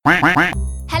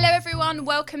Hello everyone,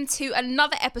 welcome to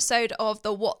another episode of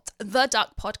the What the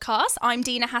Duck podcast. I'm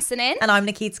Dina Hassanin. And I'm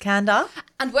Nikita Kanda.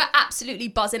 And we're absolutely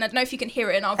buzzing. I don't know if you can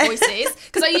hear it in our voices,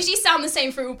 because I usually sound the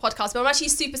same through all podcasts, but I'm actually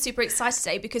super excited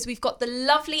today because we've got the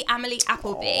lovely Amelie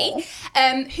Appleby,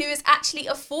 who is actually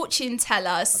a fortune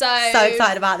teller. So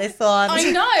excited about this one. I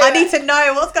know. I need to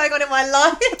know what's going on in my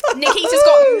life. Nikita's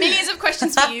got millions of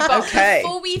questions for you, but Okay.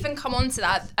 before we even come on to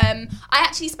that, I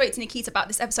actually spoke to Nikita about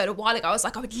this episode a while ago. I was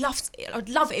like, I'd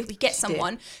love it if we get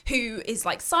someone who is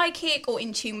like psychic or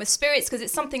in tune with spirits, because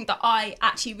it's something that I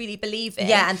actually really believe in.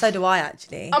 Yeah, and so do I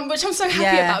actually. Which I'm so happy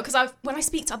Yeah. about, because when I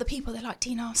speak to other people, they're like,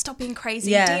 Dina, stop being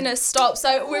crazy. Yeah. Dina, stop.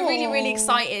 So we're really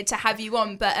excited to have you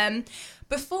on. But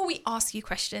before we ask you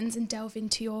questions and delve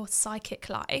into your psychic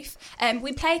life,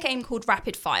 we play a game called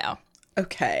Rapid Fire.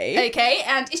 Okay. Okay,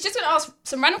 and it's just going to ask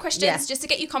some random questions Yeah. just to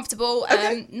get you comfortable.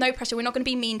 No pressure. We're not going to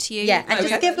be mean to you. Yeah, and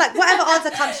just give like whatever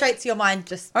answer comes straight to your mind.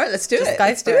 Just All right, let's do just it. go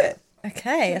Let's for do it.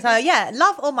 Okay, so yeah,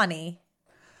 love or money?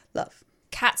 Love.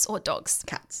 Cats or dogs?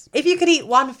 Cats. If you could eat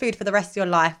one food for the rest of your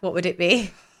life, what would it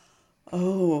be?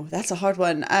 Oh, that's a hard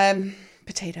one.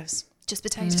 Potatoes. Just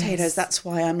potatoes. Potatoes. That's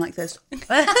why I'm like this.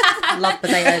 Love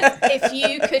potatoes. If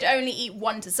you could only eat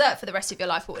one dessert for the rest of your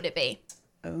life, what would it be?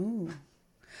 Oh,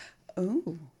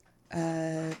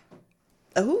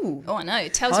 Oh, I know.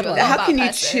 It tells you a lot how about can a you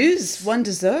person. choose one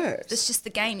dessert? It's just the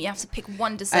game. You have to pick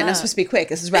one dessert. And I'm supposed to be quick.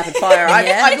 This is rapid fire.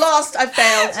 I've lost. I've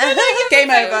failed. Game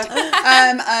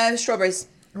over. Strawberries.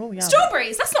 Oh, yeah.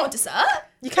 Strawberries. That's not a dessert.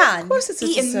 You can. Of course it's a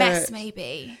Eat a dessert. mess,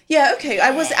 maybe. Yeah, okay.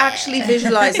 I was actually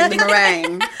visualising the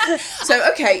meringue. So,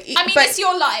 okay. I mean, but it's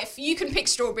your life. You can pick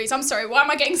strawberries. I'm sorry. Why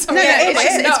am I getting so No, mad?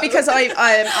 it's because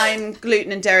I'm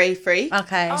gluten and dairy free.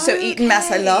 Okay. So eating mess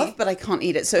I Okay. love, but I can't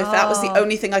eat it. So if that was the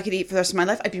only thing I could eat for the rest of my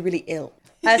life, I'd be really ill.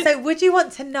 So would you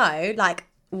want to know like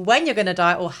when you're gonna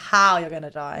die or how you're gonna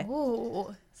die?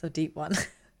 Ooh. It's a deep one.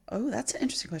 Oh, that's an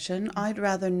interesting question. I'd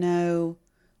rather know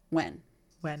when.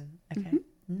 When? Okay.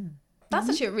 That's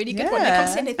actually a really good one. It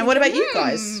comes in And what about you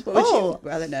guys? What would Oh. you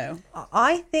rather know?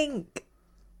 I think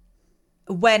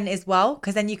when as well,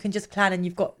 because then you can just plan and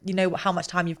you know how much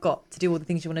time you've got to do all the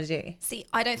things you want to do. See,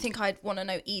 I don't think I'd want to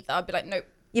know either. I'd be like, nope.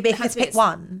 Yeah, but if you Has just to be pick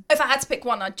one. If I had to pick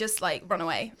one, I'd just like run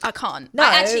away. I can't. No,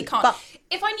 I actually can't. but-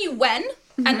 If I knew when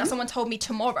and someone told me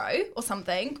tomorrow or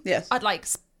something, Yes. I'd like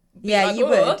be Yeah, like, you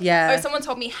 "Ugh." would, yeah. Or if someone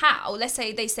told me how, let's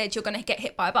say they said you're going to get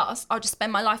hit by a bus, I'll just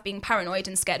spend my life being paranoid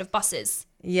and scared of buses.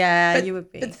 Yeah, But, you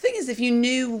would be. But the thing is, if you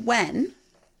knew when,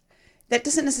 that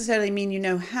doesn't necessarily mean you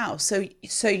know how. So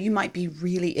you might be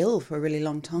really ill for a really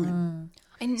long time.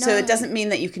 I know. So it doesn't mean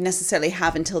that you can necessarily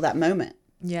have until that moment.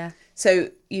 Yeah, So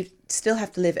you still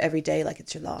have to live every day like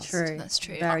it's your last. true. That's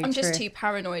true. Very I'm just true. too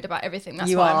paranoid about everything.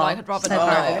 That's You why I'm are. like, I'd rather So not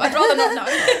know. paranoid. I'd rather not know.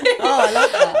 Oh, I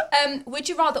love that. Would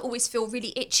you rather always feel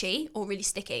really itchy or really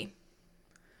sticky?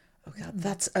 Oh God,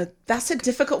 that's a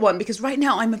difficult one because right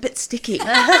now I'm a bit sticky.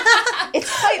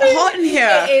 It's quite hot in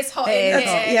here. It is hot in It is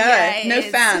here. hot. Yeah, it no is.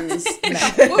 fans.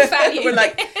 We'll fan you. We're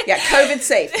like, yeah, COVID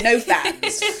safe, no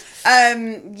fans.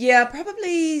 Yeah,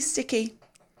 probably sticky.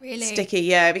 Really? Sticky,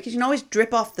 yeah, because you can always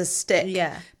drip off the stick.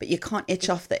 Yeah. But you can't itch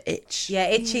off the itch. Yeah,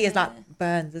 itchy is like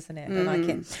burns, isn't it? I don't like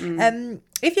it.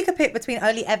 If you could pick between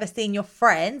only ever seeing your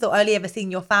friends or only ever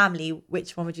seeing your family,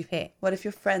 which one would you pick? What if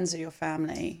your friends are your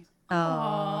family?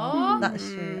 Oh,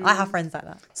 that's true. I have friends like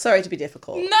that. Sorry to be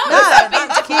difficult. No, No,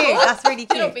 that's cute. That's really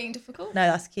you're not cute. being difficult. No,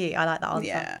 that's cute. I like that answer.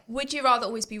 Yeah. Would you rather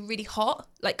always be really hot,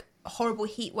 like a horrible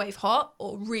heat wave hot,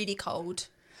 or really cold?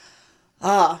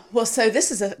 Well, so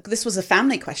this was a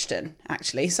family question,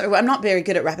 actually. So I'm not very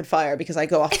good at rapid fire because I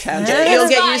go off tangent. You'll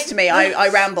get fine. used to me. I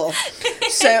ramble.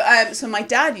 So my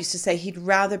dad used to say he'd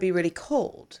rather be really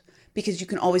cold because you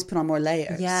can always put on more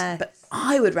layers. Yes. But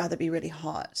I would rather be really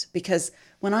hot because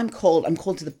when I'm cold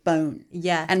to the bone.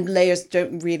 Yeah. And layers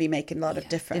don't really make a lot of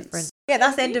difference. Yeah,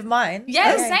 that's the end of mine.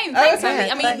 Yeah, Okay. same. Thanks, okay.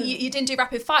 Abby. I mean, you didn't do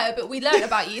rapid fire, but we learned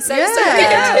about you, so Yeah.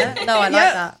 so good. No, I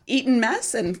like that. Eating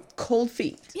mess and cold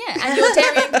feet. Yeah, and you're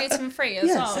dairy and gluten free as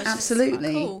Yes, well. which is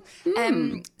absolutely. quite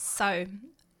cool. So,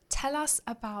 tell us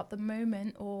about the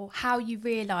moment or how you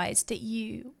realised that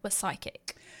you were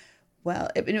psychic. Well,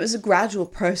 it was a gradual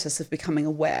process of becoming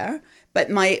aware. But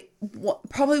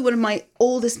probably one of my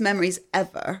oldest memories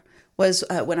ever was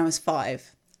when I was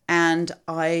 5. And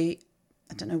I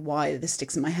don't know why this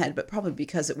sticks in my head, but probably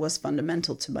because it was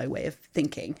fundamental to my way of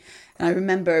thinking. And I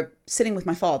remember sitting with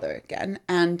my father again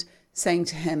and saying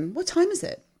to him, "What time is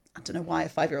it?" I don't know why a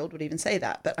 5-year-old would even say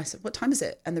that, but I said, "What time is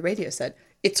it?" And the radio said,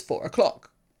 "It's 4:00.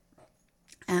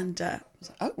 And I was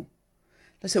like, "Oh."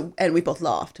 So, and we both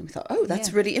laughed and we thought, "Oh,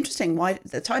 that's really interesting. Why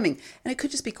the timing?" And it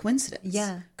could just be coincidence.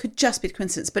 Yeah. Could just be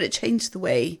coincidence, but it changed the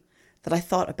way that I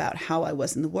thought about how I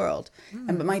was in the world.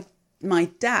 And but my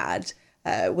dad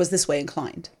was this way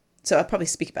inclined. So I'll probably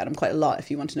speak about him quite a lot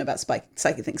if you want to know about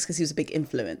psychic things, because he was a big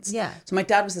influence. Yeah. So my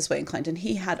dad was this way inclined, and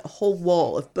he had a whole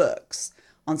wall of books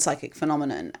on psychic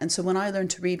phenomenon. And so when I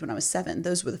learned to read when I was 7,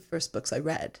 those were the first books I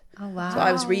read. Oh, wow. So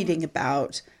I was reading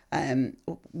about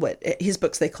what his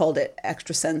books, they called it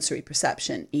extrasensory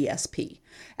perception, ESP.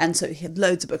 And so he had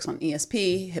loads of books on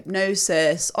ESP,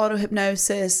 hypnosis,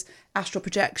 auto-hypnosis, astral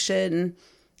projection,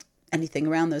 anything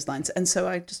around those lines. And so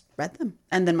I just read them.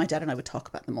 And then my dad and I would talk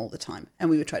about them all the time, and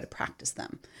we would try to practice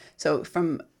them. So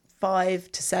from 5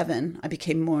 to 7, I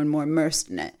became more and more immersed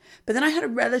in it. But then I had a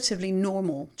relatively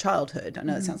normal childhood. I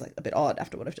know that sounds like a bit odd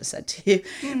after what I've just said to you,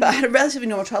 but I had a relatively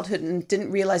normal childhood and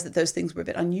didn't realize that those things were a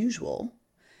bit unusual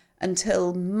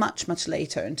until much, much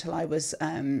later, until I was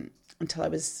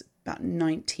about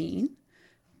 19,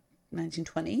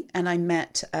 20. And I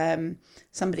met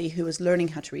somebody who was learning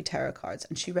how to read tarot cards,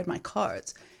 and she read my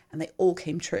cards and they all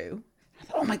came true. I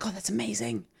thought, oh my God, that's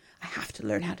amazing. I have to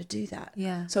learn how to do that.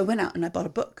 Yeah. So I went out and I bought a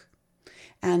book.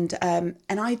 And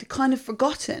I'd kind of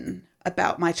forgotten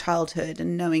about my childhood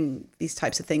and knowing these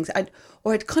types of things. I'd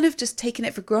kind of just taken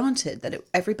it for granted that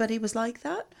everybody was like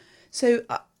that. So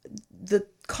the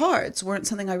cards weren't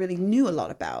something I really knew a lot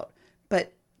about,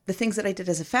 but the things that I did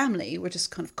as a family were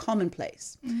just kind of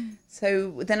commonplace.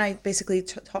 So then I basically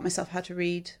taught myself how to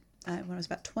read when I was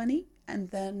about 20.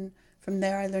 And then from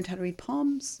there, I learned how to read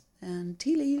palms and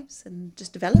tea leaves and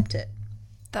just developed it.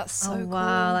 That's so cool.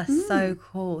 Wow, that's so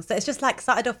cool. So it's just like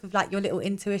started off with like your little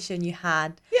intuition you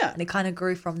had. Yeah. And it kind of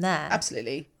grew from there.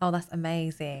 Absolutely. Oh, that's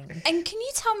amazing. And can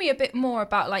you tell me a bit more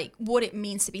about like what it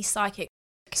means to be psychic?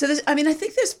 So I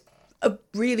think there's a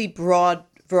really broad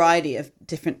variety of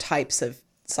different types of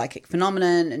psychic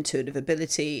phenomenon, intuitive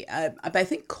ability. But I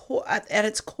think at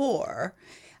its core,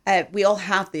 we all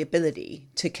have the ability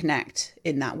to connect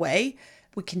in that way.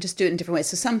 We can just do it in different ways.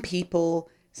 So some people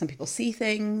see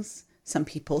things, some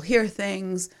people hear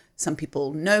things, some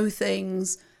people know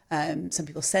things, some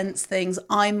people sense things.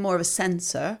 I'm more of a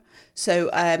sensor. So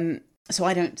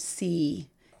I don't see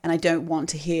and I don't want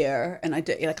to hear, and I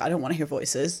don't want to hear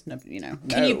voices. No,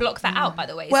 Can you block that out, by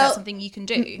the way? Is Well, that something you can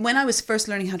do? When I was first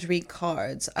learning how to read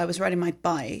cards, I was riding my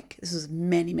bike. This was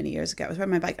many, many years ago. I was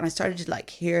riding my bike and I started to like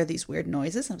hear these weird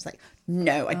noises. And I was like,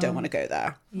 no, I don't want to go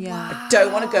there. Yeah. I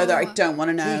don't want to go there. I don't want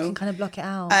to know. So you can kind of block it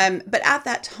out. But at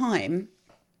that time,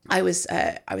 I was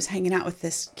hanging out with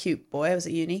this cute boy. I was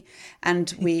at uni, and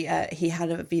he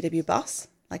had a VW bus,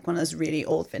 like one of those really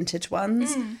old vintage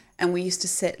ones. And we used to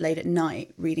sit late at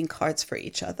night reading cards for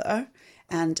each other,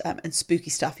 and spooky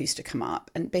stuff used to come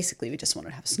up. And basically, we just wanted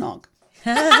to have a snog.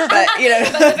 But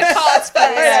the cards first,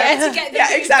 to get the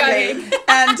mood exactly.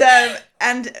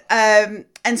 going.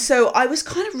 And so I was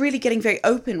kind of really getting very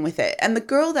open with it. And the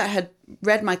girl that had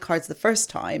read my cards the first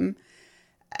time,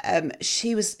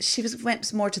 she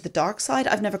went more to the dark side.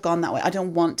 I've never gone that way. I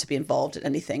don't want to be involved in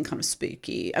anything kind of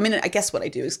spooky. I mean, I guess what I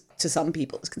do is to some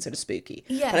people is considered spooky.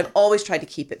 Yeah. But I've always tried to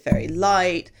keep it very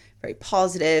light, very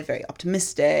positive, very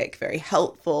optimistic, very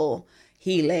helpful,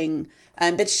 healing.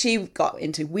 But she got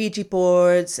into Ouija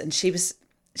boards, and she was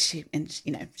a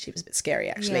bit scary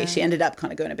actually. Yeah. She ended up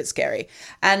kind of going a bit scary,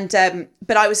 and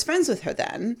but I was friends with her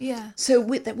then. Yeah. So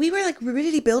we were like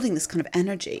really building this kind of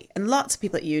energy, and lots of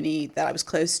people at uni that I was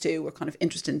close to were kind of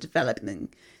interested in developing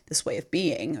this way of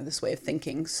being or this way of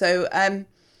thinking. So I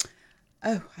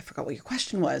forgot what your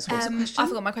question was. What was the question? I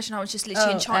forgot my question. I was just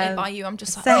literally enchanted by you. I'm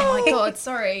just like, same. oh my God,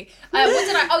 sorry. What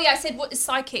did I? Oh yeah, I said what is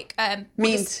psychic?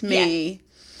 Mean to me. Yeah.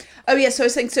 Oh yeah, so I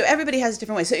was saying, so everybody has a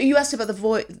different way. So you asked about the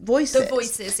voices. The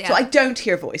voices, yeah. So I don't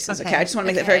hear voices, okay? I just want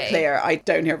to make that very clear. I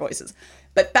don't hear voices.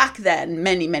 But back then,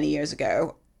 many, many years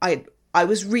ago, I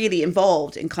was really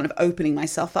involved in kind of opening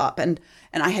myself up. And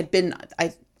I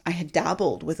had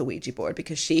dabbled with a Ouija board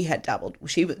because she had dabbled.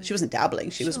 She wasn't dabbling.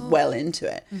 She was well into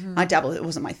it. Mm-hmm. I dabbled. It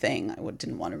wasn't my thing. I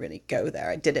didn't want to really go there.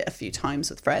 I did it a few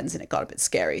times with friends and it got a bit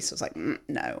scary. So I was like,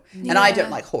 no. Yeah. And I don't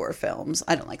like horror films.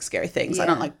 I don't like scary things. Yeah. I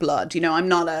don't like blood.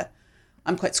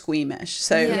 I'm quite squeamish.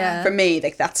 So for me,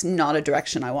 like that's not a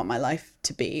direction I want my life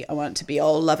to be. I want it to be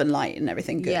all love and light and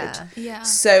everything good. Yeah. Yeah.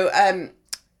 So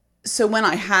when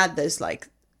I had those like,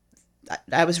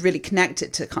 I was really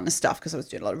connected to kind of stuff because I was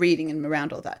doing a lot of reading and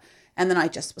around all that. And then I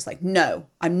just was like, no,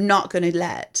 I'm not going to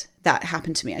let that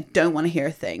happen to me. I don't want to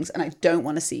hear things and I don't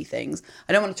want to see things.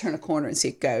 I don't want to turn a corner and see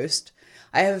a ghost.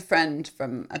 I have a friend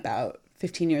from about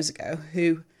 15 years ago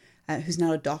who's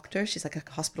now a doctor. She's like a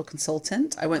hospital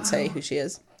consultant. I won't say who she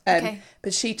is. Okay.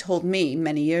 But she told me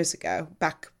many years ago,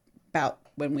 back about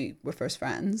when we were first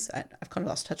friends, I've kind of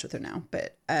lost touch with her now,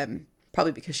 but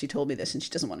probably because she told me this and she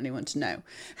doesn't want anyone to know.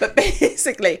 But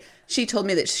basically, she told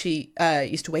me that she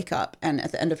used to wake up and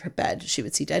at the end of her bed, she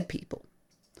would see dead people.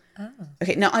 Oh.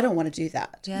 Okay, now I don't want to do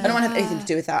that. I don't want to have anything to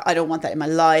do with that. I don't want that in my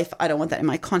life. I don't want that in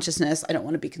my consciousness. I don't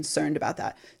want to be concerned about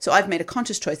that. So I've made a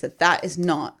conscious choice that is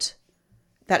not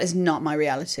my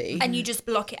reality. And you just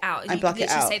block it out. I block it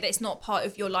out. You say that it's not part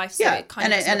of your life, so it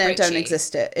kind of it don't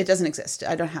exist. It doesn't exist.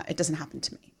 It doesn't happen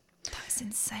to me. That's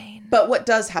insane. But what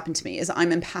does happen to me is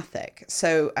I'm empathic.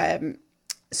 So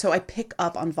I pick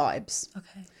up on vibes.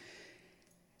 Okay.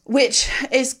 Which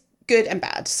is good and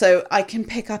bad. So I can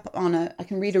pick up on I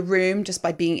can read a room just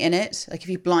by being in it. Like if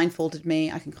you blindfolded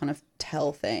me, I can kind of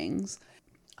tell things.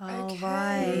 Oh,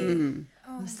 right.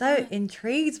 I'm so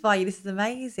intrigued by you. This is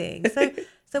amazing.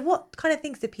 So what kind of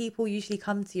things do people usually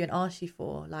come to you and ask you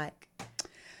for? Like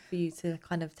for you to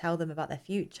kind of tell them about their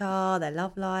future, their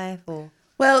love life, or?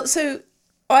 Well, so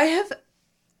I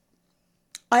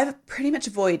have pretty much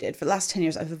avoided, for the last 10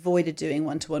 years, I've avoided doing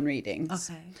one-to-one readings.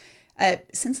 Okay.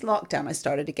 Since lockdown, I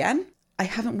started again. I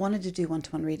haven't wanted to do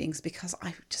one-to-one readings because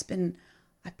I've been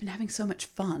having so much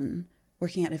fun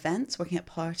working at events, working at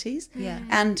parties. Yeah.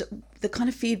 And the kind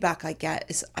of feedback I get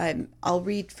is I'll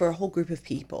read for a whole group of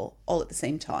people all at the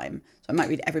same time. So I might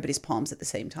read everybody's palms at the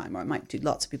same time, or I might do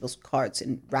lots of people's cards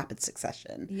in rapid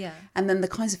succession. Yeah. And then the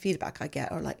kinds of feedback I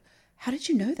get are like, how did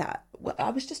you know that? Well, I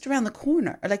was just around the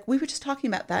corner. Or like, we were just talking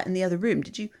about that in the other room.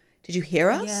 Did you hear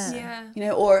us? Yeah. You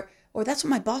know, or that's what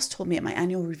my boss told me at my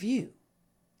annual review.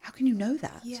 How can you know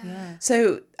that? Yeah.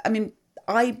 So, I mean,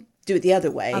 I do it the other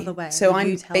way. So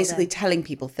I'm basically telling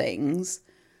people things.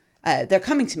 They're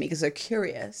coming to me because they're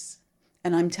curious.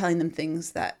 And I'm telling them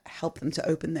things that help them to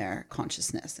open their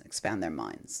consciousness and expand their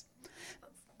minds.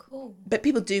 Cool. But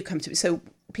people do come to me. So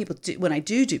people do, when I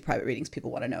do private readings,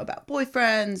 people want to know about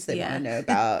boyfriends. They want to know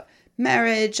about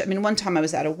marriage. I mean, one time I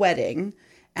was at a wedding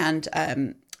and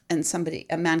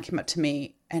a man came up to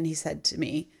me and he said to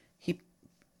me,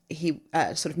 he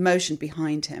sort of motioned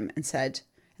behind him and said,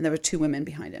 and there were two women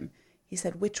behind him. He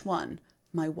said, "Which one,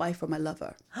 my wife or my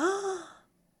lover?"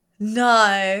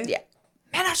 No. Yeah.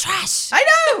 Men are trash. I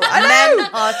know. Men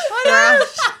are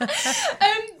trash.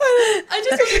 I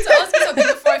just wanted to ask you something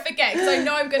before I forget, because I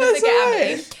know I'm going to forget, right.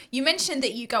 Emily. You mentioned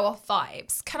that you go off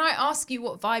vibes. Can I ask you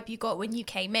what vibe you got when you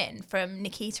came in from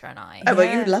Nikita and I? Oh,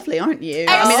 well, you're lovely, aren't you?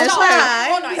 Oh, I mean, there's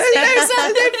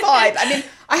no vibe. I mean,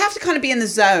 I have to kind of be in the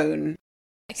zone.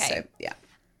 Okay. So, yeah.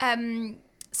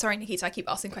 Sorry, Nikita, I keep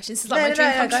asking questions. This is like my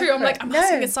dream come true. I'm like, I'm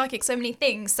asking a psychic so many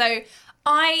things. So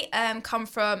I come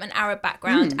from an Arab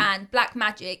background, and black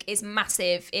magic is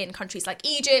massive in countries like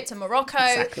Egypt and Morocco.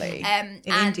 Exactly. In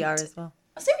India as well.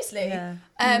 Oh, seriously? Yeah.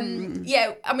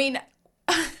 Yeah, I mean,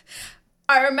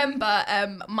 I remember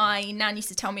my nan used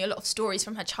to tell me a lot of stories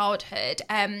from her childhood,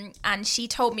 and she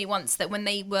told me once that when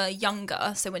they were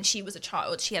younger, so when she was a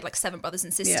child, she had like 7 brothers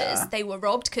and sisters, they were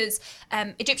robbed because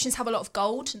Egyptians have a lot of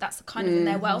gold, and that's kind of in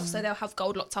their wealth, so they'll have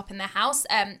gold locked up in their house,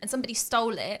 and somebody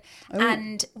stole it,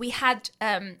 and we had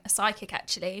a psychic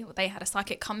actually, they had a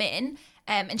psychic come in,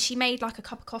 and she made like a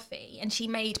cup of coffee, and she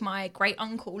made my great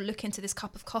uncle look into this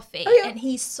cup of coffee, and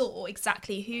he saw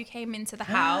exactly who came into the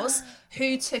house,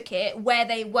 who took it, where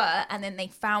they were, and then they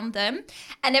found them.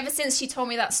 And ever since she told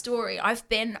me that story, I've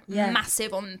been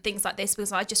massive on things like this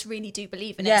because I just really do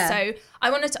believe in it. So I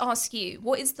wanted to ask you,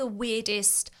 what is the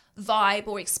weirdest vibe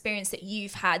or experience that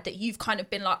you've had that you've kind of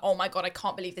been like, oh my God, I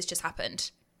can't believe this just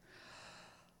happened?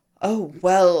 Oh,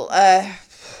 well,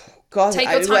 God, Take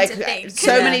your time to think.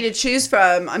 So many to choose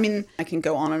from. I mean, I can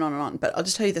go on and on and on, but I'll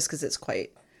just tell you this because it's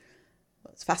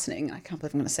it's fascinating. I can't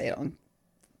believe I'm going to say it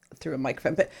through a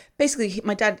microphone. But basically,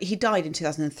 my dad, he died in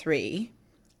 2003,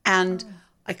 and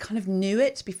I kind of knew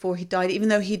it before he died, even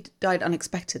though he died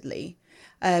unexpectedly.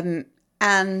 And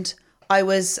I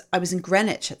was in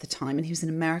Greenwich at the time, and he was in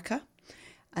America.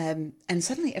 And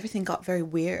suddenly everything got very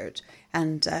weird,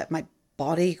 and my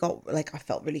body got I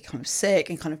felt really kind of sick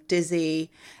and kind of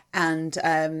dizzy. And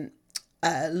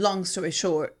long story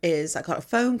short is I got a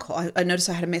phone call. I noticed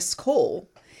I had a missed call,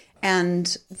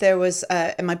 and there was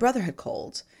and my brother had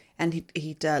called, and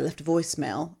he'd left a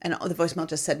voicemail, and the voicemail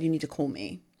just said, "You need to call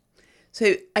me."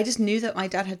 So I just knew that my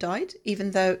dad had died,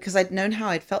 even though because I'd known how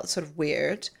I'd felt sort of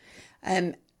weird,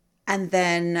 and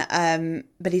then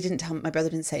but he didn't tell me. My brother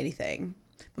didn't say anything.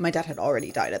 But my dad had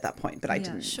already died at that point, but I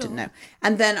didn't know.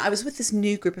 And then I was with this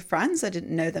new group of friends. I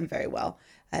didn't know them very well.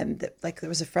 There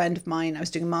was a friend of mine. I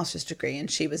was doing a master's degree,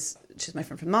 and she's my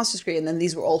friend from the master's degree. And then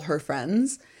these were all her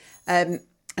friends. And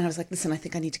I was like, listen, I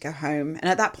think I need to go home. And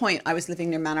at that point, I was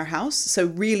living near Manor House, so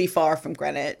really far from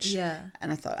Greenwich. Yeah.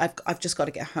 And I thought, I've just got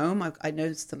to get home. I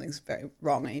know something's very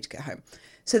wrong. I need to get home.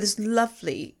 So this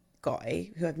lovely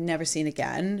guy who I've never seen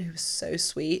again, who was so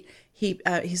sweet.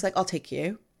 He's like, I'll take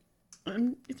you.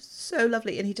 And it was so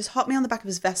lovely. And he just hopped me on the back of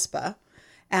his Vespa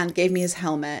and gave me his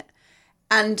helmet.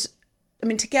 And I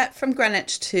mean, to get from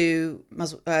Greenwich to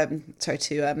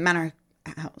Manor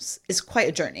House is quite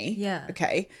a journey. Yeah.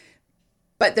 Okay.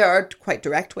 But there are quite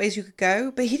direct ways you could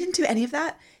go. But he didn't do any of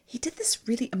that. He did this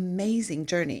really amazing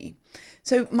journey.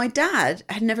 So my dad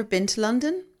had never been to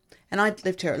London, and I'd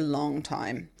lived here a long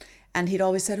time. And he'd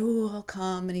always said, oh, I'll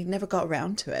come. And he'd never got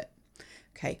around to it.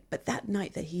 Okay. But that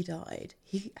night that he died,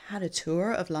 he had a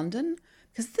tour of London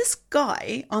because this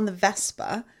guy on the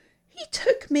Vespa, he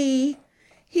took me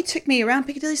around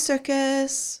Piccadilly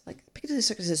Circus. Like Piccadilly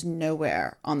Circus is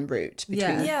nowhere en route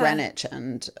between Greenwich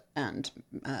and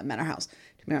Manor House.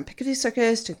 Took me around Piccadilly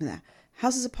Circus, took me there.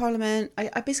 Houses of Parliament.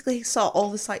 I basically saw all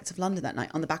the sights of London that night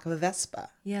on the back of a Vespa.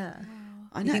 Yeah.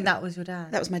 I You know. think that was your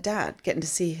dad? That was my dad getting to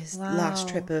see his last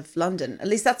Wow. trip of London. At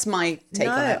least that's my take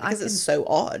on it because it's so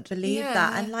odd. Believe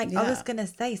that. And like I was Yeah. gonna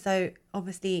say, so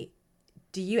obviously,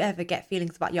 do you ever get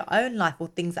feelings about your own life or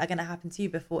things that are gonna happen to you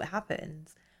before it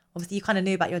happens? Obviously, you kind of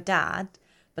knew about your dad,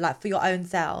 but like for your own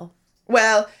self.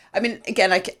 Well, I mean,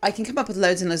 again, I can come up with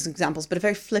loads and loads of examples, but a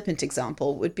very flippant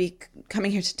example would be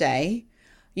coming here today.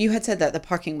 You had said that the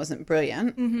parking wasn't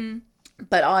brilliant,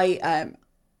 but I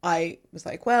was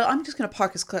like, well, I'm just going to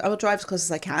park I will drive as close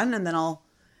as I can, and then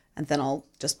I'll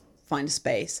just find a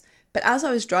space. But as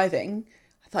I was driving,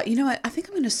 I thought, you know what? I think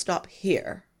I'm going to stop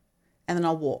here, and then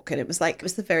I'll walk. And it was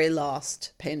the very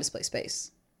last pay and display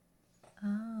space.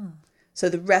 Oh. So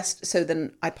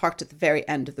then I parked at the very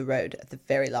end of the road at the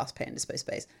very last pay and display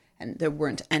space. And there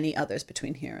weren't any others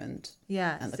between here and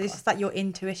Yeah. and the So it's car. just like your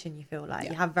intuition, you feel like.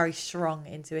 You have very strong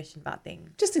intuition about things.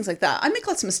 Just things like that. I make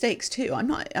lots of mistakes too. I'm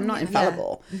not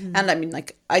infallible. And I mean,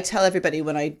 like I tell everybody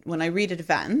when I read at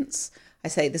events, I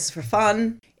say this is for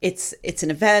fun. It's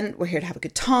an event. We're here to have a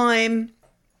good time.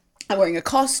 I'm wearing a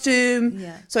costume.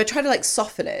 Yeah. So I try to like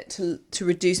soften it to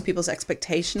reduce people's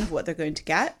expectation of what they're going to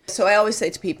get. So I always say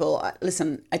to people,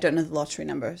 listen, I don't know the lottery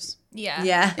numbers. Yeah.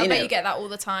 Yeah. I You bet know, you get that all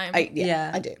the time. I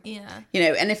Yeah. do. Yeah. You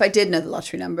know, and if I did know the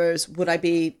lottery numbers, would I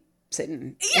be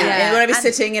sitting? Yeah. Would I be And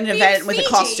sitting in an be event with a Fiji.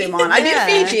 costume on? I'd Yeah.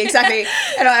 be in Fiji, exactly.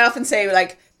 And I often say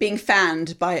like being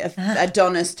fanned by a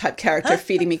Adonis type character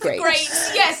feeding me grapes. Great.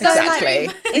 Yes. So, Exactly.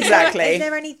 like, Exactly. Is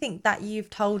there anything that you've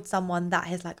told someone that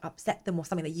has like upset them or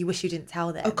something that you wish you didn't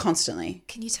tell them? Oh, constantly.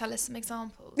 Can you tell us some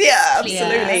examples? Yeah, Please.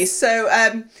 absolutely.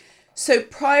 So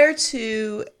prior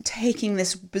to taking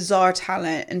this bizarre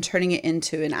talent and turning it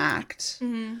into an act,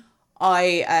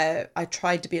 I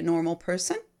tried to be a normal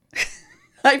person.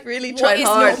 I really tried is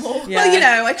hard. normal? Well, you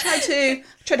know, I tried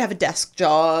to have a desk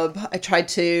job. I tried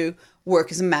to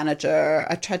work as a manager.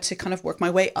 I tried to kind of work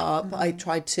my way up. I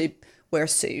tried to wear a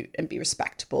suit and be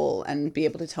respectable and be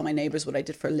able to tell my neighbors what I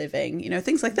did for a living, you know,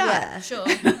 things like that. Yeah. Sure.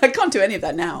 I can't do any of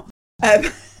that now.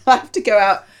 I have to go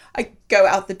out. I go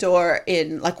out the door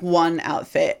in like one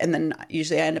outfit, and then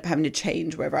usually I end up having to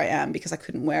change wherever I am because I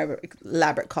couldn't wear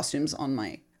elaborate costumes on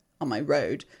my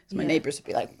road. So my neighbors would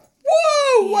be like,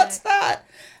 "Whoa, what's that?"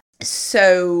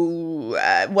 So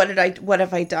what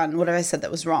have I done? What have I said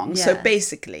that was wrong? So Yeah.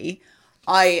 basically,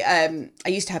 I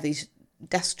used to have these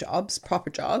desk jobs, proper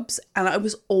jobs, and I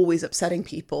was always upsetting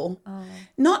people.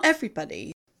 Not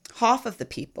everybody. Half of the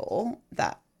people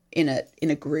that in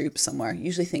a group somewhere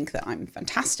usually think that I'm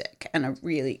fantastic and are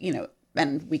really, you know,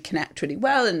 and we connect really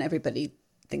well and everybody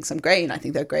thinks I'm great and I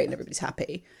think they're great and everybody's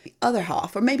happy. The other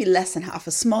half, or maybe less than half,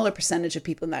 a smaller percentage of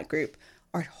people in that group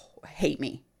hate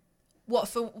me. What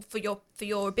for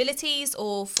your abilities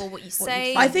or for what you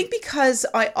say? I think because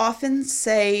I often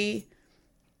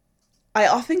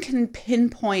can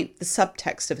pinpoint the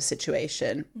subtext of a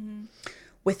situation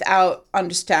without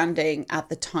understanding at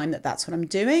the time that that's what I'm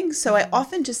doing. So I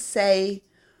often just say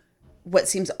what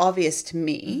seems obvious to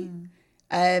me.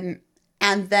 And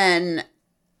then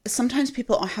sometimes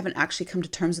people haven't actually come to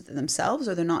terms with it themselves,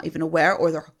 or they're not even aware,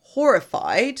 or they're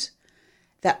horrified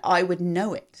that I would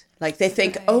know it. Like they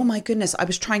think, oh my goodness, I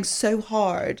was trying so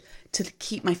hard to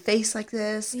keep my face like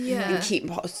this and keep,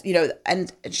 you know,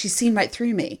 and she's seen right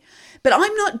through me. But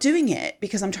I'm not doing it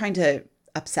because I'm trying to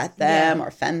upset them or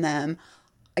offend them.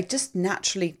 I just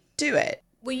naturally do it.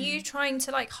 Were you trying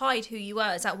to like hide who you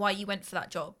were? Is that why you went for that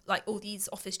job? Like all these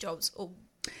office jobs? Or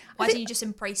why didn't you just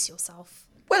embrace yourself?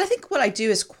 Well, I think what I do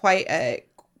is quite a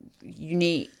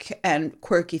unique and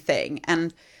quirky thing.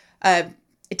 And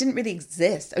it didn't really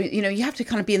exist. I mean, you know, you have to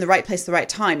kind of be in the right place at the right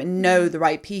time and know the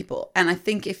right people. And I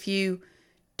think if you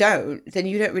don't, then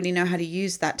you don't really know how to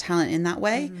use that talent in that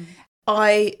way.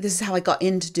 This is how I got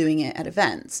into doing it at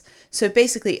events. So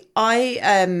basically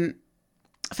I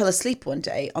fell asleep one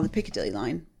day on the Piccadilly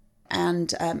line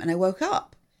And I woke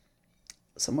up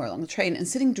somewhere along the train, and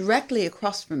sitting directly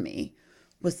across from me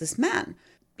was this man.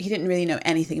 He didn't really know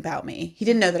anything about me. He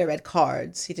didn't know that I read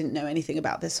cards. He didn't know anything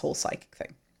about this whole psychic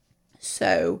thing.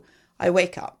 So I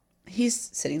wake up. He's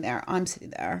sitting there. I'm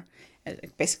sitting there. And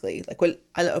basically, like, when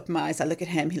I open my eyes, I look at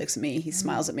him. He looks at me. He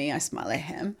smiles at me. I smile at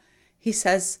him. He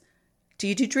says, "Do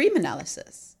you do dream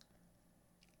analysis?"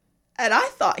 And I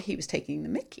thought he was taking the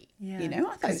mickey. Yeah. You know,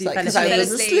 I thought it was you like, fell because I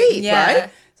was asleep. asleep, Yeah. right?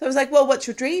 So I was like, "Well, what's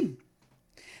your dream?"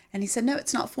 And he said, "No,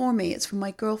 it's not for me. It's for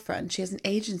my girlfriend. She has an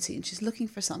agency and she's looking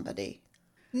for somebody."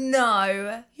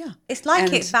 No. Yeah. It's like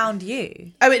And- it found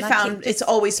you. Oh, Like it's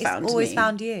always found It's always me.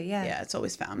 found you, yeah. Yeah, it's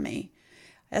always found me.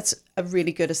 That's a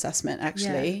really good assessment,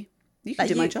 actually. You can Like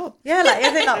do my you- job. Yeah, like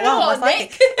isn't like, Go wow, on, it's like,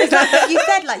 Nick. it's like what you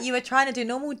said, like you were trying to do a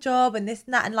normal job and this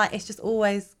and that, and like it's just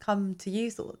always come to you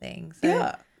sort of thing. So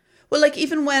Yeah. Well, like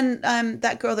even when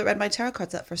that girl that read my tarot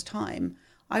cards that first time,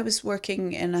 I was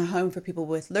working in a home for people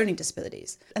with learning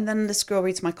disabilities. And then this girl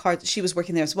reads my cards. She was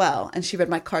working there as well. And she read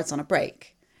my cards on a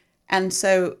break. And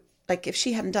so, like, if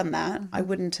she hadn't done that, I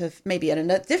wouldn't have, maybe at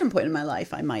a different point in my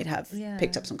life, I might have Yeah.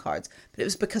 picked up some cards. But it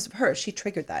was because of her. She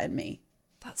triggered that in me.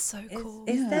 That's so cool.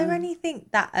 Is there anything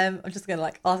that I'm just gonna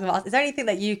like ask? Is there anything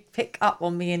that you pick up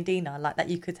on me and Dina, like that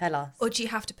you could tell us? Or do you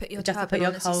have to put your Just to turban put your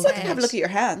on, as you cold- I can have a said? look at your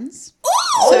hands.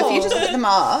 So if you just put them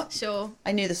up, Sure.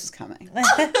 I knew this was coming.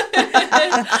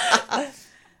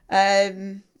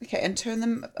 Okay, and turn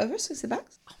them over so it's the back.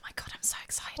 Oh my god, I'm so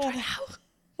excited right now.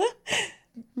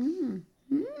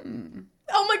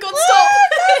 Oh my god, stop!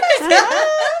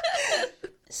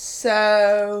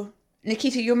 So,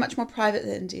 Nikita, you're much more private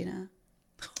than Dina,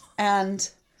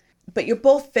 but you're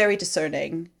both very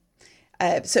discerning.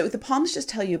 So the palms just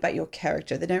tell you about your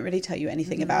character. They don't really tell you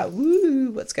anything about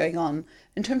what's going on.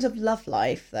 In terms of love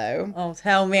life, though, Oh,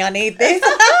 tell me, I need this.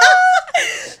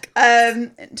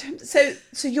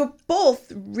 so you're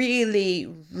both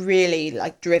really, really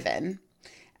like driven,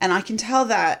 and I can tell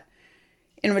that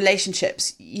in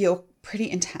relationships you're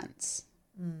pretty intense.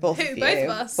 Both Who, of you, both of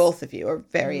us? both of you are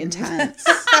very intense.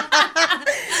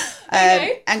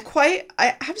 Okay. And quite,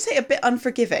 I have to say, a bit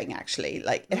unforgiving. Actually,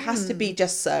 like it has to be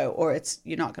just so, or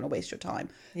you're not going to waste your time.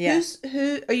 Yeah.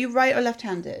 Who are you? Right or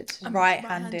left-handed?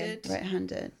 Right-handed.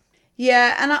 Right-handed.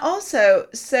 Yeah, and I also,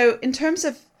 so in terms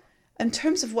of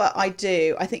what I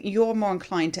do, I think you're more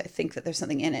inclined to think that there's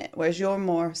something in it, whereas you're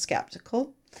more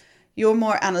skeptical. You're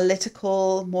more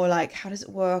analytical, more like, how does it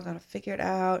work? I gotta figure it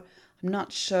out. I'm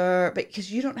not sure, but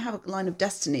because you don't have a line of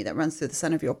destiny that runs through the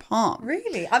center of your palm.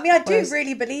 Really? I mean, I do Whereas-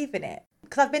 really believe in it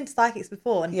because I've been to psychics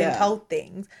before and Yeah. been told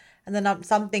things, and then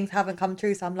some things haven't come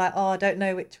true. So I'm like, oh, I don't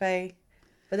know which way.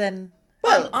 But then,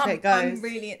 Well, it goes. I'm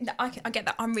really, I get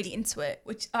that. I'm really into it,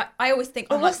 which I always think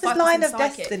But I'm what's like this line 5% of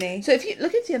psychic. destiny? So if you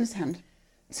look at the other hand,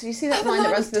 so you see that have a line that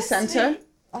line runs of through the center?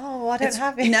 Oh, I don't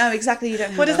have it. No, exactly. You don't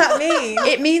have What does that mean?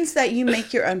 It means that you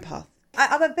make your own path.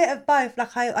 I'm a bit of both.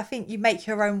 Like I think you make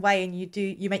your own way and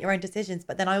you make your own decisions.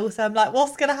 But then I also am like,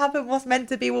 what's gonna happen? What's meant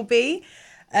to be will be.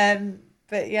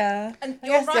 But yeah, And I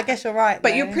you're guess, I right. guess you're right.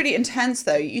 But you're though. pretty intense,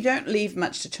 though. You don't leave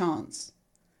much to chance.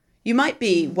 You might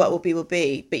be what will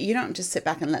be, but you don't just sit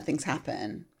back and let things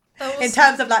happen. That was- in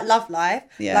terms of like love life.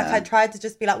 Yeah. Like I tried to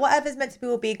just be like, whatever's meant to be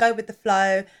will be. Go with the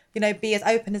flow. You know, be as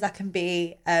open as I can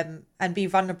be, and be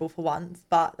vulnerable for once.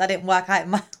 But that didn't work out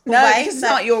in my No, way. because it's so-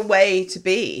 not your way to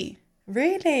be.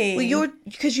 Really. Well,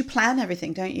 because you plan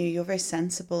everything, don't you? You're very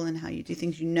sensible in how you do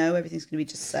things. You know everything's going to be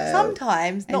just so.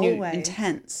 sometimes, and not you're always.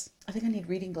 intense. I think I need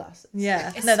reading glasses.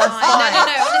 Yeah. It's No, that's fine. fine. No,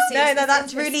 honestly, No, it's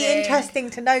that's really interesting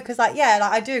to know because, like, yeah,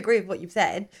 like I do agree with what you've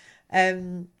said.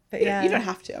 But yeah, You don't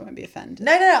have to. I won't be offended.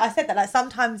 No, I said that. Like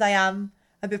sometimes I am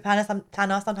a bit planner,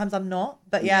 sometimes I'm not.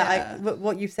 But yeah, Yeah.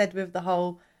 what you've said with the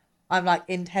whole, I'm like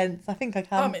intense. I think I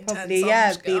can I'm intense. probably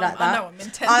I'm be like I that. know I'm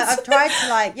intense. I've tried to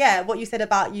like what you said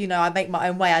about I make my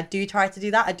own way. I do try to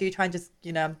do that. I do try and just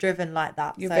I'm driven like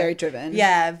that. You're So, very driven.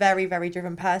 Yeah, very very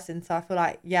driven person. So I feel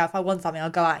like if I want something, I'll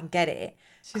go out and get it.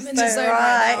 She's I'm in the zone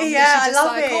right now. I'm Yeah, I literally just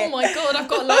love like, it. oh my god, I've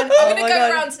got a line. I'm Oh gonna my go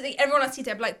God. around to everyone I see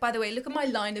there, like, by the way, look at my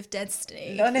line of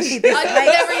destiny. Honestly, this I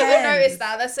makes never even sense. noticed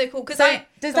that. That's so cool. Because So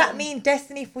does that mean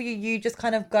destiny for you? You just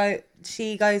kind of go.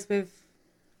 She goes with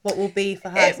what will be for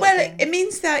her. It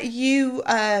means that you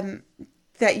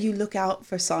look out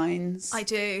for signs. I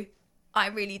do. I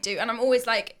really do. And I'm always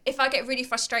like, if I get really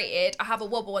frustrated, I have a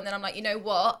wobble and then I'm like, you know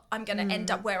what? I'm going to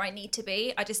end up where I need to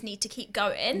be. I just need to keep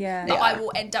going. Yeah. But Yeah. I will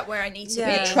end up where I need to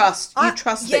Yeah. be. trust. You I-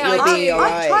 trust yeah, that you'll I be do. all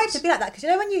right. I've tried to be like that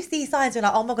because when you see signs, you're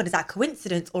like, oh my god, is that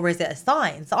coincidence or is it a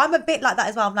sign? So I'm a bit like that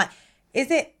as well. I'm like,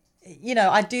 is it you know,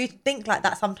 I do think like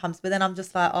that sometimes, but then I'm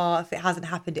just like, oh, if it hasn't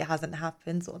happened, it hasn't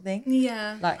happened, sort of thing.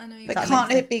 Yeah, Like, I know. But that can't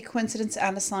makes it be coincidence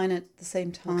and a sign at the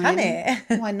same time? Can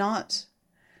it? Why not?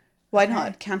 Why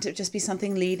not? Can't it just be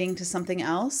something leading to something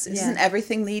else? Yeah. Doesn't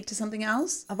everything lead to something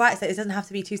else? Oh, right, so it doesn't have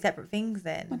to be two separate things I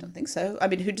then. don't think so. I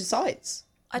mean, who decides?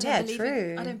 I don't Yeah, believe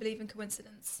true. I don't believe in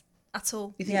coincidence at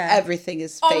all. You think Yeah. everything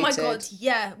is fated? Oh my god,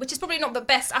 yeah. Which is probably not the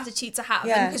best attitude to have.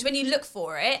 Yeah. Because when you look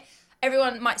for it,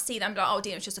 everyone might see that and be like, oh,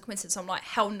 Dina, it's just a coincidence. I'm like,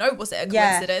 hell no, was it a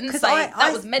Yeah, coincidence? 'cause Like, I-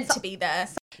 that was meant to be there.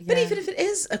 But Yeah. even if it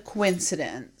is a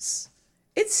coincidence,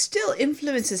 it still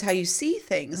influences how you see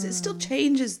things. It still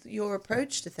changes your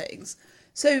approach to things.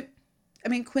 So, I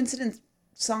mean, coincidence,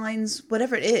 signs,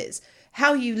 whatever it is,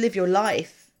 how you live your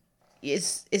life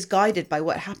is guided by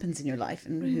what happens in your life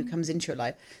and who comes into your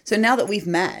life. So now that we've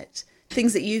met,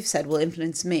 things that you've said will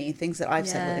influence me, things that I've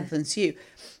said will Yeah. influence you.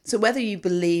 So whether you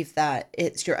believe that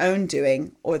it's your own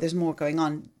doing or there's more going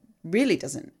on really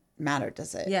doesn't matter,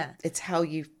 does it? Yeah. It's how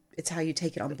you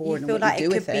take it on You board and feel what like you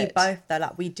do it with could it. be both though.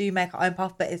 Like we do make our own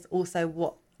path, but it's also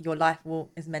what your life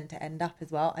is meant to end up as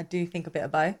well. I do think a bit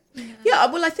of both. Yeah,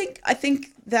 well, I think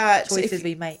that Choices if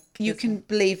we make. you can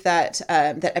believe that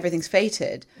that everything's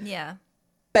fated, Yeah.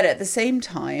 but at the same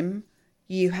time,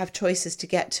 you have choices to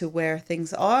get to where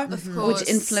things are, course. which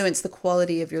influence the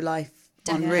quality of your life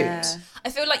en route. I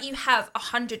feel like you have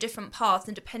 100 different paths,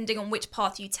 and depending on which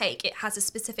path you take, it has a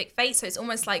specific fate. So it's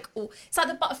almost like, it's like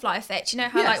the butterfly effect. You know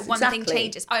how Yes, like one thing exactly.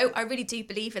 changes. I really do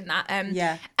believe in that.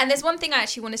 Yeah. And there's one thing I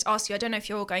actually wanted to ask you. I don't know if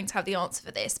you're going to have the answer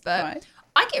for this, but Right.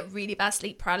 I get really bad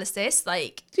sleep paralysis.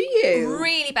 Like, Do you?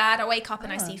 really bad. I wake up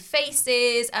and I see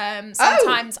faces.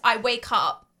 Sometimes I wake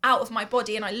up out of my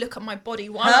body and I look at my body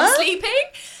while I'm sleeping.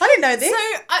 I didn't know this.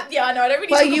 So yeah, I know. I don't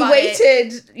really Well, talk you about it.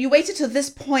 waited. You waited till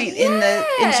this point in the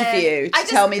Yeah. interview to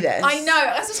tell me this. I know.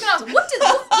 I was just going to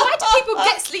ask, why do people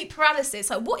get sleep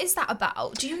paralysis? Like, what is that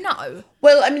about? Do you know?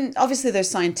 Well, I mean, obviously there's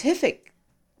scientific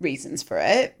reasons for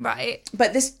it. Right.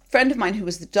 But this friend of mine who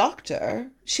was the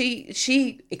doctor,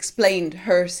 she explained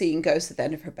her seeing ghosts at the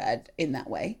end of her bed in that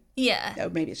way. Yeah. Oh,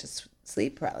 maybe it's just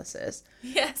sleep paralysis.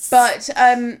 Yes. But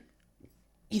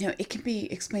you know, it can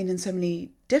be explained in so many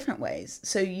different ways.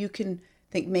 So you can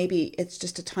think maybe it's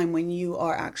just a time when you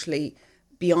are actually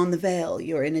beyond the veil.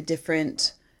 You're in a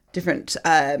different you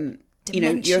know, Dimension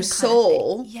your kind of thing.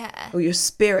 soul Yeah. or your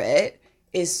spirit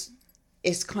is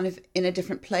kind of in a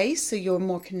different place, so you're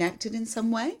more connected in some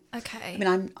way. Okay. I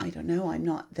mean, I don't know, I'm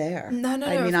not there. No, I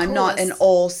mean, of I'm not an course.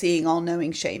 all-seeing,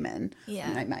 all-knowing shaman. Yeah.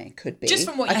 I mean, I could be. Just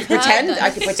from what I you've could pretend. heard, though. I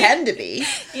could pretend to be.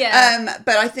 Yeah.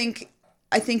 But I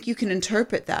think you can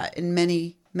interpret that in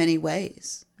many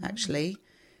ways. Actually.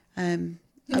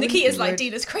 Nikita's like,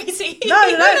 Dina's crazy. No,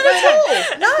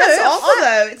 That's awful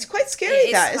though. It's quite scary. It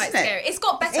is that quite isn't it? scary. It's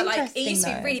got better. Like, it interesting, used to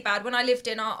be though. really bad when I lived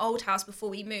in our old house before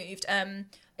we moved.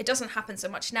 It doesn't happen so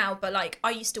much now, but like I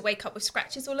used to wake up with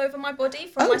scratches all over my body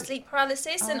from my sleep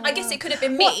paralysis, and I guess it could have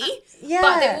been me. yeah.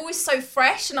 But they were always so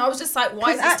fresh, and I was just like,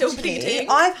 why is it still bleeding?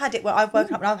 I've had it where I've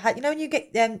woken up and I've had, you know, when you get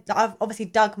I've obviously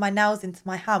dug my nails into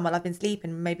my hand while I've been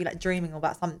sleeping, maybe like dreaming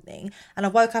about something, and I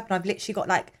woke up and I've literally got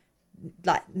like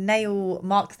nail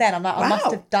marks there. And I'm like, I must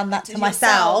Wow. have done that to yourself.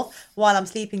 myself while I'm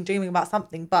sleeping, dreaming about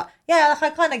something. But yeah, like,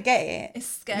 I kind of get it. It's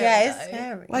scary, Yeah, it's though.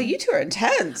 scary. Wow, you two are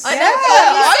intense. I know. Yeah.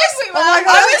 Oh, yes, we were.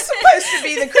 I was supposed to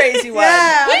be the crazy one.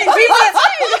 Yeah, I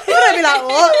think people would be like,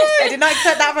 what? I did not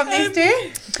expect that from these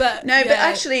two. But No, but yeah.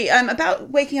 actually, about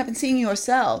waking up and seeing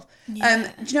yourself. Do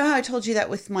you know how I told you that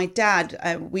with my dad?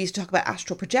 We used to talk about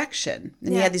astral projection, and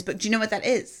he Yeah. had these books. Do you know what that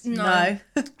is? No.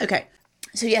 Okay.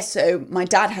 So yes, so my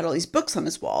dad had all these books on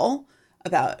his wall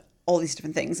about all these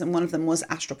different things, and one of them was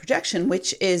astral projection,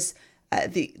 which is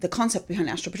the concept behind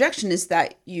astral projection is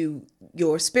that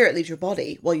your spirit leaves your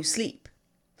body while you sleep,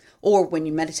 or when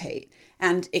you meditate,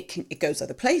 and it goes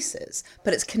other places,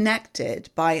 but it's connected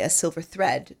by a silver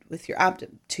thread with your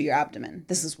abdomen.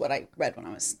 This is what I read when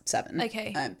I was 7.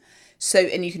 Okay. So,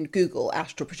 and you can Google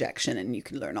astral projection and you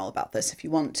can learn all about this if you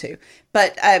want to.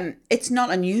 But it's not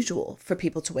unusual for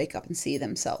people to wake up and see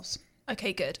themselves.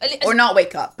 Okay, good. Or not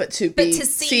wake up, but to to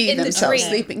see in the themselves dream.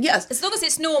 sleeping. Yes. As long as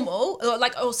it's normal,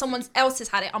 or someone else has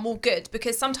had it, I'm all good.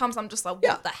 Because sometimes I'm just like, what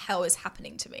Yeah. the hell is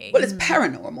happening to me? Well, it's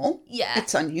paranormal. Yeah.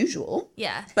 It's unusual.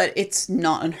 Yeah. But it's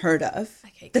not unheard of.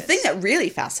 Okay, The good. thing that really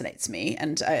fascinates me,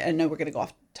 and I know we're going to go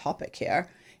off topic here,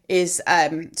 is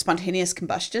spontaneous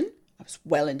combustion. I was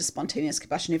well into spontaneous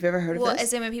combustion. Have you ever heard of What, this?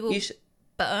 as in when people You should-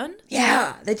 burn?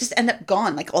 Yeah, they just end up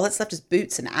gone. Like all that's left is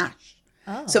boots and ash.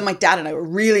 So my dad and I were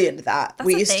really into that. That's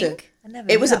we a used thing? to. I never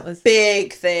It knew was that a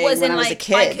big thing Was when in I was like a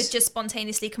kid. I could just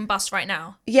spontaneously combust right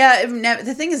now. Yeah,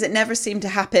 the thing is, it never seemed to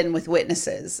happen with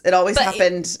witnesses. It always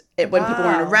happened when people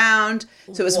weren't around.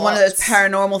 So it was one of those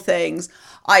paranormal things.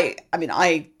 I mean,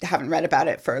 I haven't read about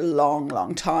it for a long,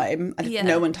 long time. Yeah.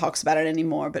 No one talks about it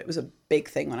anymore, but it was a big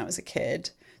thing when I was a kid.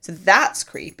 So that's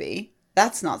creepy.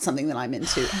 That's not something that I'm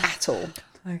into at all.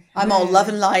 Okay. I'm all love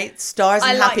and light, stars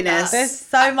and I like happiness. that. There's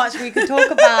so much we could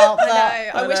talk about. But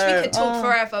I wish we could talk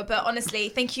forever, but honestly,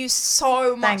 thank you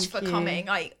so much Thank for you. coming.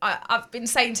 I've been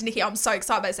saying to Nikki, I'm so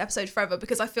excited about this episode forever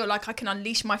because I feel like I can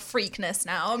unleash my freakness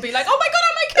now and be like, oh my God,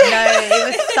 I'm okay. No,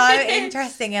 it was so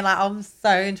interesting, and like I'm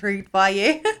so intrigued by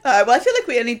you. Well, I feel like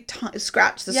we only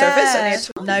scratched the surface. Only a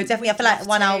tiny No, definitely. I feel like Love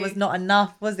 1 hour to. was not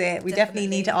enough, was it? We definitely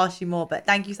need to ask you more, but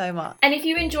thank you so much. And if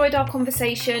you enjoyed our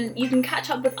conversation, you can catch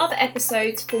up with other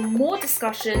episodes for more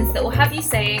discussions that will have you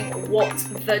saying, "What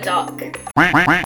the duck?"